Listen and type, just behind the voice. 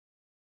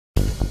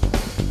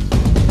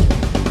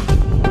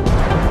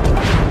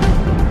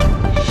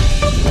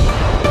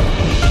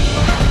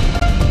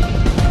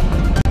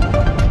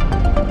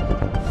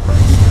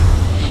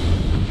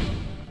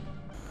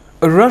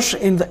A rush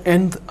in the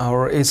nth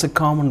hour is a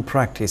common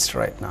practice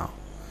right now.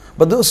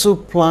 But those who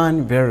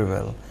plan very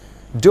well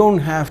don't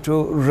have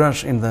to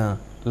rush in the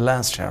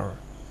last hour.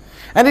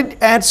 And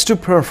it adds to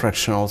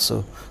perfection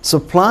also. So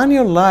plan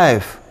your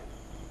life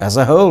as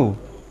a whole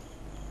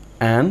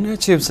and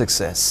achieve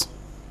success.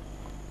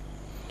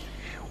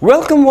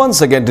 Welcome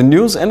once again to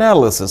News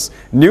Analysis.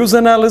 News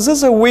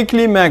Analysis, a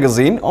weekly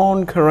magazine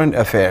on current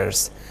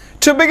affairs.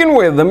 To begin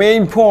with, the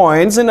main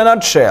points in a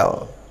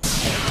nutshell.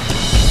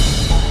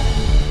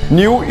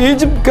 New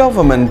Egypt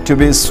government to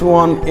be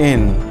sworn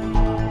in.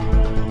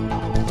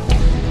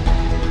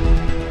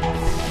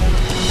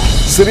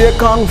 Syria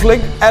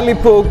conflict,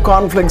 Aleppo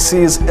conflict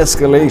sees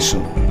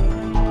escalation.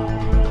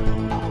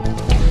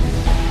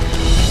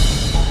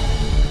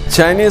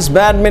 Chinese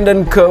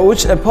badminton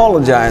coach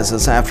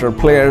apologizes after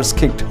players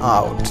kicked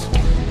out.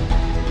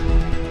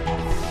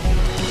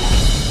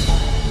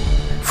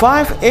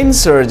 5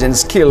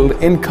 insurgents killed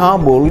in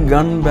Kabul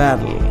gun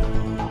battle.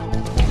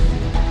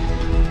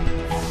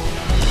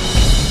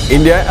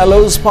 India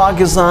allows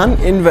Pakistan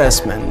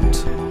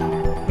investment.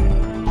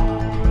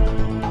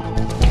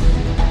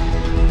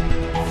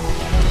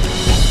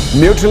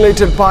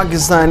 Mutilated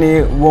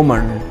Pakistani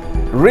woman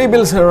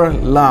rebuilds her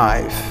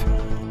life.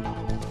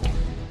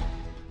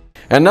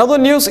 Another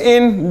news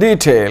in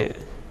detail.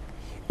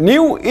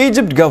 New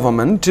Egypt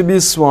government to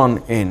be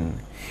sworn in.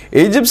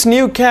 Egypt's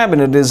new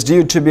cabinet is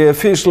due to be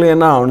officially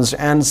announced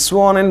and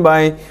sworn in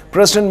by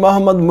President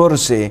Mohamed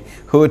Morsi,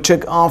 who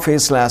took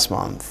office last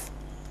month.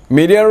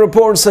 Media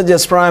reports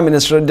suggest Prime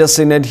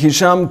Minister-designate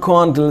Hisham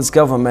Kwantil's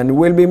government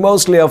will be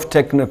mostly of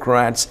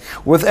technocrats,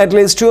 with at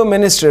least 2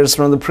 ministers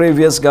from the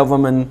previous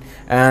government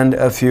and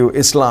a few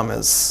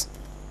Islamists.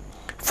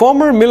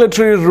 Former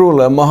military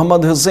ruler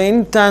Mohammad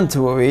Hussein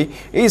Tantawi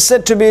is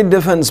said to be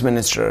defense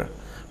minister.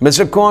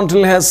 Mr.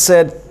 Kwantil has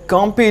said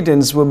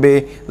competence will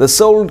be the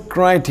sole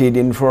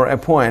criterion for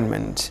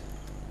appointment.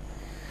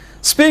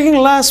 Speaking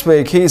last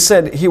week, he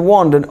said he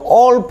wanted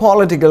all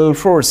political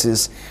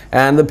forces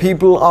and the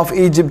people of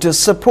Egypt to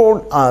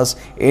support us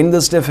in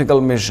this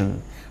difficult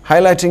mission,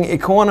 highlighting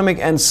economic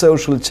and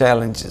social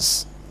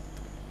challenges.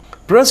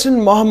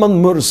 President Mohamed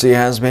Morsi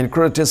has been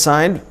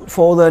criticized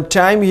for the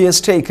time he has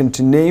taken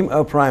to name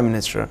a prime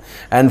minister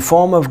and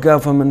form of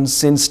government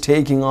since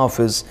taking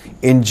office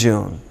in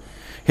June.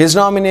 His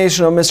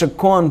nomination of Mr.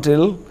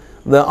 Kwantil,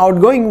 the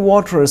outgoing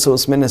water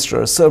resource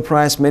minister,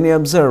 surprised many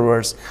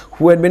observers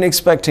who had been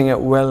expecting a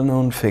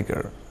well-known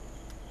figure.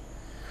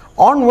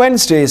 On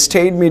Wednesday,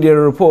 state media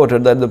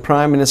reported that the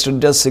Prime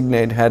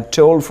Minister-designate had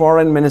told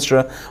Foreign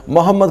Minister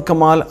Mohammad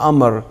Kamal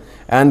Amr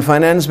and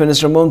Finance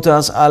Minister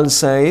Mumtaz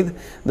Al-Said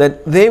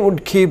that they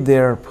would keep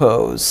their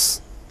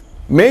posts.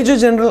 Major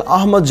General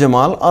Ahmad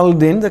Jamal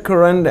al-Din, the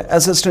current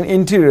Assistant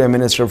Interior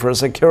Minister for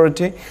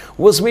Security,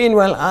 was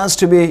meanwhile asked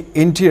to be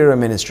Interior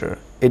Minister.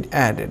 It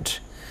added,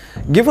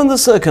 "Given the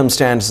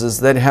circumstances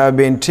that have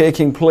been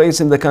taking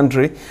place in the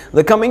country,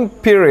 the coming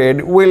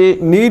period will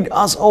need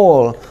us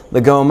all,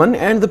 the government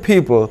and the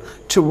people,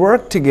 to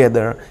work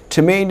together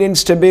to maintain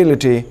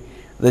stability,"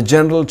 the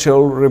general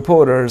told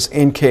reporters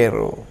in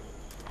Cairo.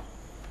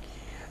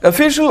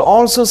 Official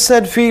also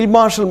said Field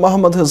Marshal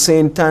Mohammad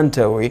Hussein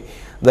Tantawi,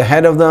 the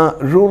head of the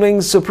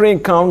ruling Supreme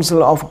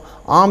Council of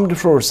Armed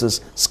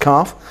Forces,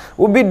 SCAF,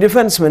 would be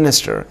Defense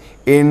Minister,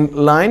 in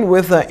line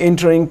with the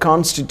interim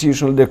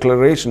constitutional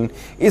declaration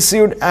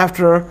issued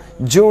after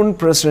June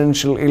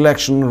presidential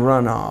election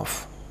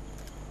runoff.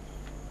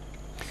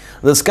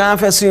 The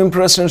SCAF assumed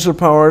presidential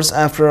powers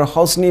after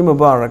Hosni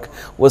Mubarak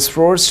was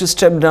forced to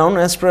step down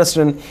as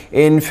president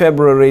in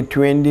February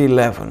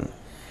 2011.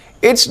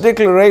 Its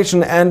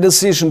declaration and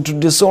decision to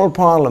dissolve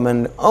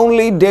parliament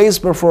only days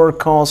before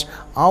caused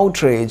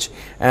outrage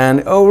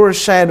and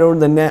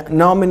overshadowed the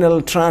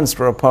nominal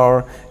transfer of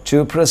power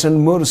to President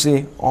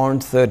Morsi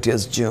on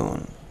 30th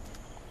June.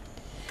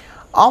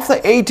 Of the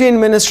 18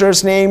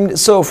 ministers named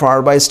so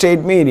far by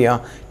state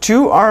media,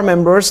 2 are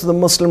members of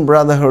the Muslim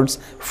Brotherhood's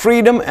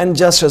Freedom and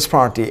Justice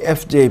Party,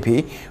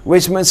 FJP,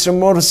 which Mr.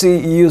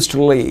 Morsi used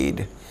to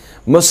lead.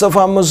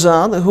 Mustafa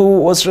Muzzad,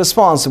 who was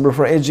responsible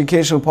for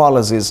educational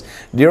policies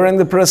during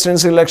the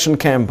president's election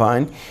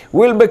campaign,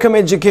 will become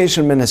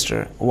education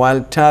minister, while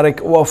Tariq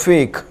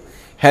Wafiq,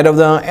 head of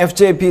the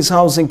FJP's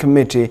housing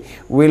committee,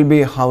 will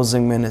be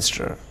housing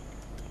minister.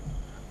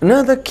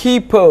 Another key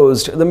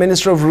post, the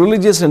Minister of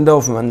Religious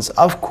Endowments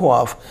of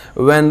QAF,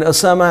 when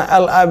Osama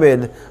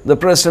Al-Abid, the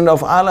president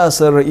of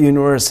Al-Azhar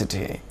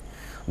University.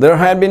 There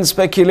had been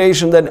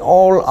speculation that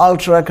all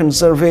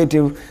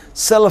ultra-conservative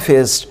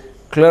Salafist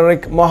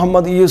cleric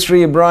Muhammad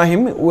Yusri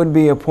Ibrahim would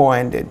be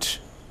appointed.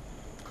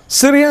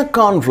 Syria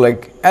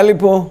conflict,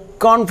 Aleppo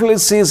conflict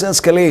sees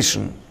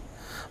escalation.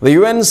 The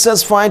UN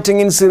says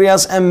fighting in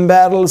Syria's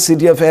embattled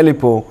city of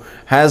Aleppo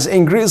has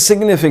increased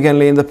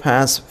significantly in the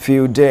past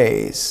few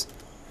days.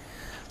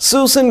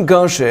 Susan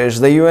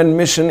Goshish, the UN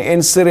mission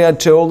in Syria,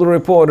 told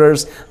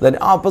reporters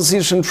that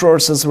opposition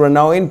forces were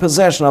now in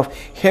possession of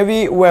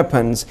heavy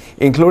weapons,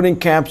 including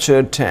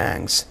captured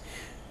tanks.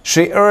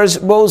 She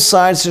urged both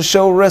sides to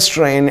show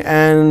restraint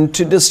and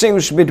to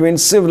distinguish between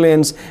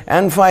civilians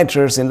and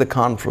fighters in the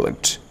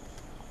conflict.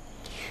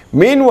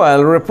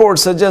 Meanwhile,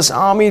 reports suggest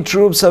army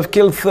troops have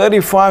killed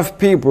 35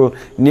 people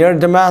near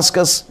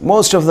Damascus,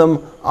 most of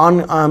them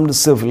unarmed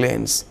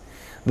civilians.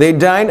 They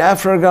died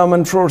after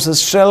government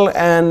forces shelled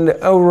and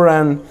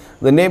overran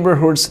the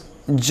neighborhood's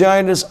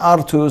Jaides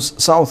Artus,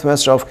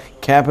 southwest of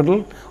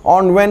capital,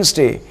 on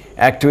Wednesday,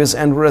 activists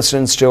and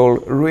residents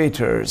told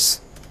Reuters.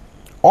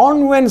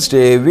 On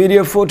Wednesday,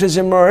 video footage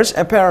emerged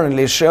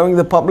apparently showing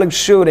the public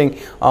shooting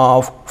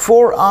of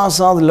 4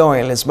 Assad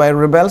loyalists by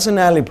rebels in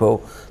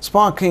Aleppo,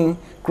 sparking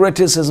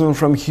criticism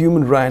from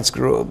human rights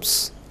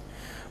groups.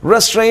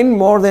 Restrained,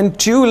 more than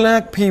 2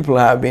 lakh people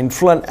have been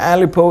fled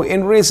Aleppo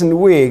in recent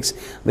weeks,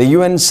 the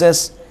UN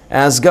says,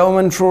 as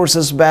government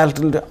forces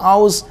battled to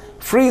oust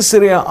Free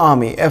Syria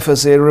Army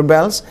 (FSA)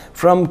 rebels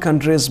from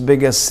country's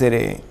biggest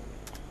city.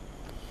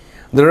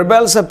 The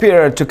rebels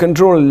appear to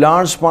control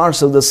large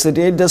parts of the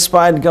city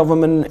despite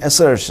government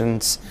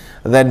assertions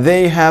that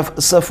they have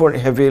suffered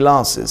heavy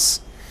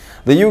losses.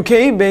 The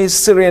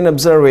UK-based Syrian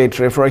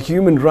Observatory for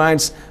Human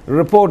Rights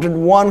reported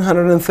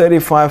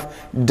 135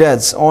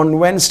 deaths on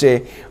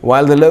Wednesday,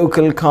 while the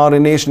local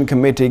coordination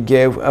committee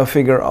gave a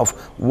figure of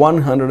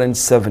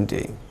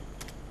 170.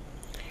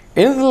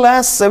 In the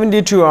last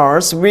 72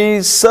 hours,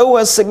 we saw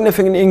a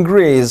significant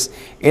increase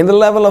in the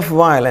level of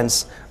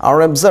violence.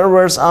 Our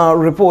observers are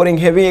reporting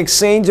heavy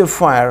exchange of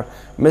fire,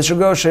 Mr.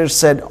 Gosher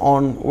said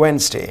on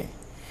Wednesday.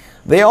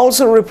 They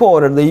also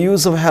reported the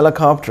use of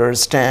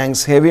helicopters,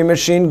 tanks, heavy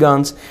machine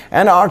guns,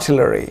 and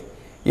artillery.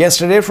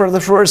 Yesterday, for the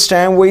first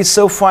time, we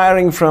saw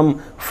firing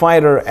from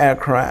fighter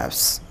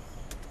aircrafts.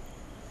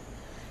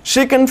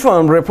 She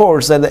confirmed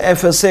reports that the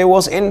FSA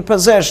was in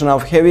possession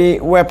of heavy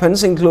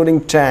weapons,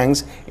 including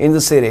tanks, in the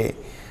city.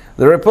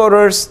 The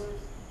reporters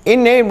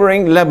in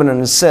neighboring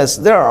Lebanon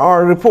says there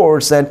are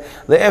reports that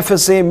the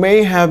FSA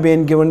may have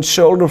been given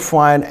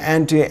shoulder-fired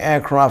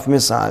anti-aircraft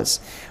missiles,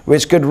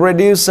 which could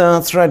reduce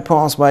the threat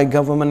posed by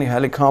government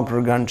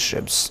helicopter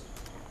gunships.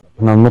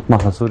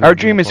 Our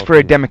dream is for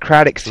a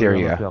democratic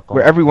Syria,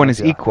 where everyone is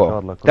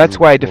equal. That's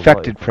why I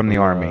defected from the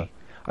army.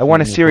 I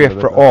want a Syria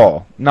for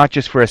all, not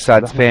just for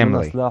Assad's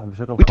family.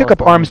 We took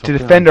up arms to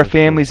defend our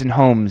families and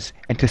homes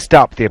and to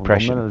stop the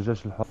oppression.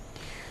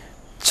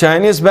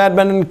 Chinese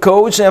badminton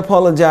coach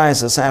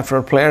apologizes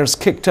after players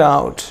kicked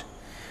out.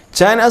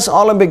 China's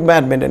Olympic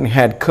badminton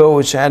head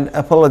coach had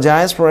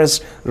apologized for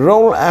his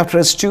role after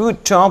his 2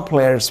 top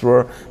players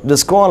were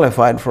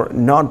disqualified for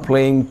not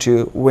playing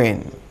to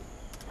win.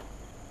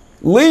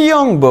 Lee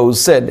Yongbo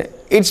said,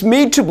 "It's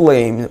me to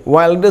blame,"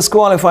 while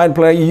disqualified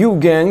player Yu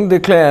Gang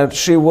declared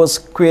she was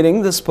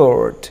quitting the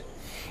sport.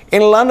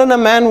 In London, a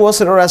man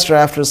was arrested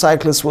after a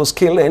cyclist was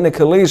killed in a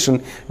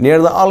collision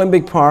near the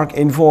Olympic Park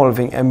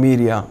involving a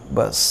media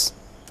bus.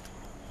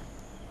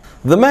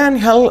 The man,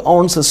 held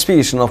on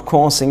suspicion of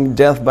causing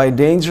death by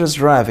dangerous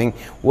driving,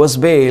 was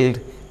bailed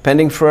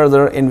pending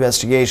further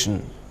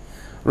investigation.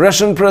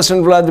 Russian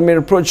President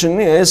Vladimir Putin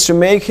is to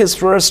make his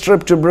first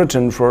trip to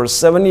Britain for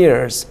 7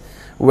 years,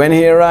 when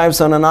he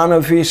arrives on an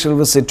unofficial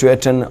visit to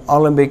attend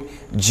Olympic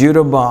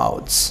judo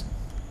bouts.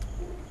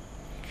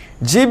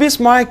 GB's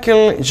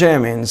Michael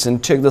Jamison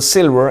took the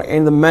silver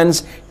in the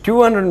men's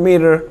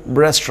 200-meter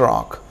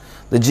breaststroke.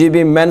 The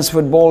GB men's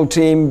football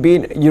team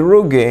beat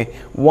Uruguay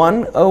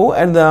 1-0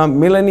 at the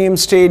Millennium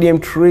Stadium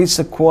to reach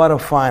the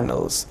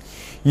quarterfinals.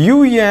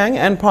 Yu Yang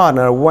and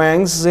partner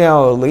Wang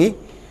Xiaoli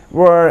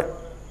were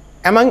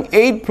among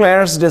 8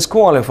 players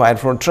disqualified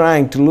for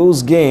trying to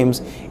lose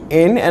games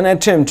in an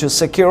attempt to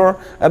secure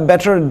a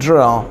better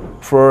draw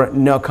for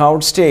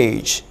knockout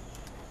stage.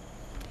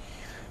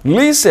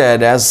 Lee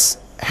said, as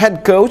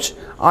head coach,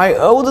 "I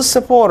owe the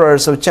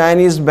supporters of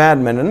Chinese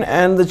badminton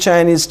and the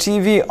Chinese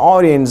TV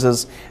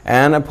audiences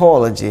an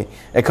apology,"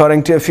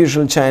 according to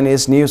official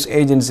Chinese news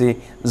agency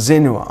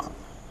Xinhua.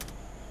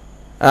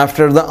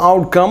 After the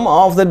outcome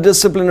of the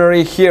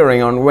disciplinary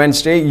hearing on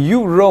Wednesday,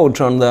 Yu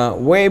wrote on the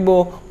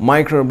Weibo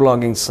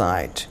microblogging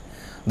site,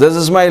 "This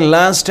is my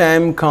last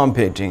time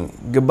competing.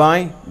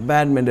 Goodbye,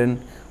 Badminton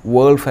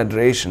World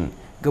Federation.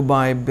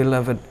 Goodbye,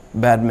 beloved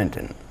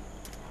badminton."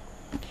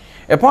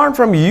 Apart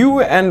from Yu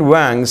and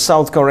Wang,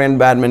 South Korean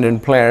badminton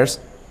players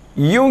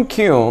Yoon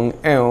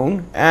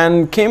Kyung-eun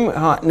and Kim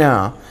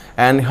Ha-na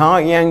and Ha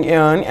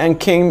Yang-eun and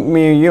Kim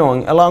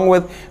Mi-young, along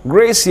with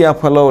Gracia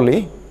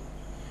Paloli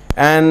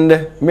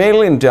and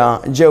Melinda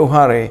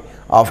Johari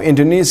of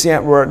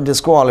Indonesia, were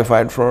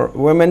disqualified for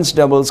women's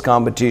doubles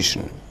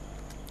competition.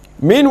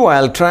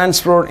 Meanwhile,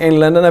 transport in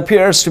London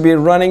appears to be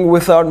running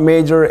without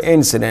major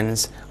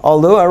incidents,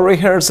 although a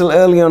rehearsal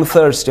early on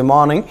Thursday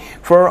morning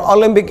for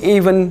Olympic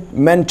event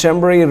meant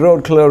temporary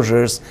road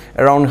closures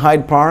around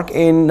Hyde Park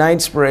in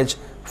Knightsbridge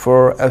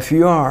for a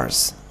few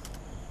hours.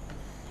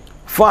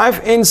 5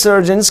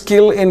 insurgents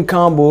killed in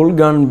Kabul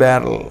gun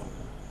battle.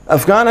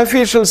 Afghan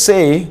officials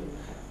say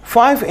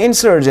 5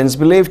 insurgents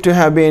believed to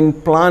have been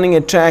planning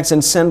attacks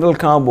in central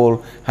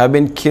Kabul have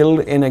been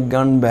killed in a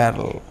gun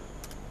battle.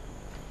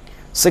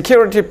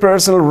 Security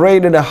personnel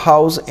raided a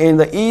house in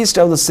the east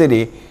of the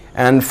city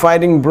and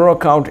fighting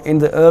broke out in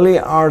the early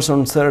hours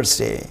on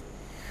Thursday.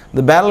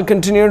 The battle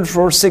continued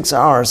for 6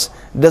 hours.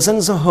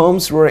 Dozens of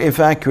homes were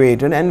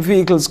evacuated and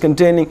vehicles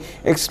containing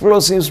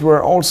explosives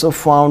were also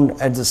found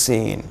at the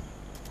scene.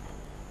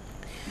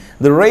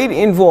 The raid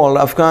involved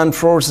Afghan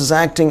forces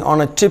acting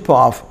on a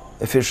tip-off,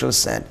 officials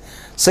said.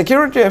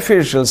 Security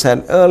officials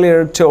had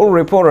earlier told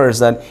reporters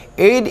that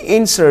 8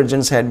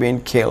 insurgents had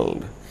been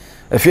killed.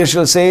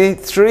 Officials say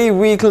 3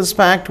 vehicles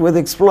packed with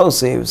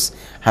explosives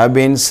have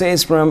been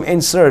seized from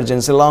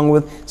insurgents along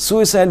with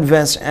suicide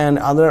vests and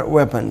other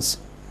weapons.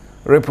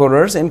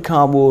 Reporters in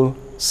Kabul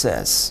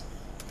says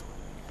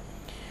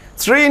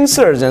 3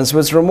 insurgents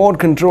with remote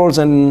controls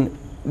and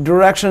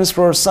directions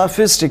for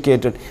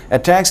sophisticated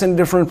attacks in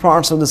different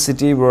parts of the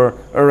city were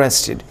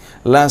arrested.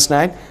 Last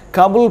night,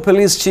 Kabul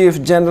Police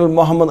Chief General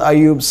Mohammad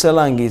Ayub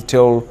Salangi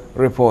told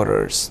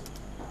reporters,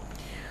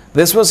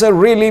 "This was a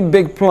really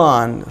big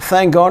plan.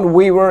 Thank God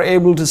we were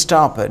able to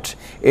stop it,"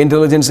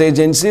 intelligence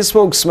agency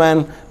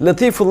spokesman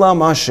Latifullah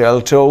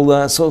Marshall told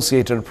the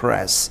Associated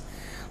Press.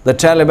 The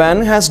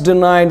Taliban has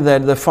denied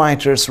that the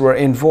fighters were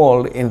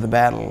involved in the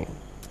battle.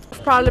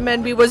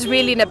 Parliament, we was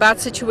really in a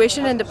bad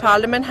situation in the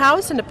Parliament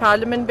House, in the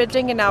Parliament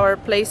building, in our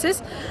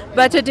places.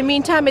 But in the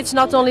meantime, it's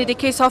not only the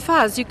case of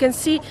us. You can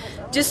see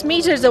just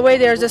meters away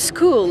there's a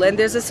school and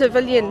there's a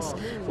civilians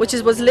which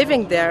was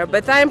living there.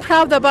 But I am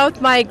proud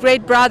about my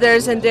great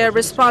brothers and their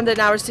responding,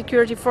 our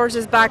security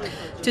forces back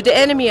to the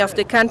enemy of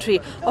the country.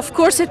 Of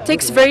course, it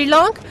takes very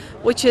long,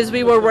 which is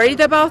we were worried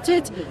about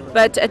it,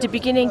 but at the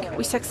beginning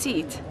we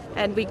succeed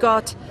and we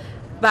got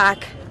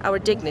back our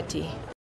dignity.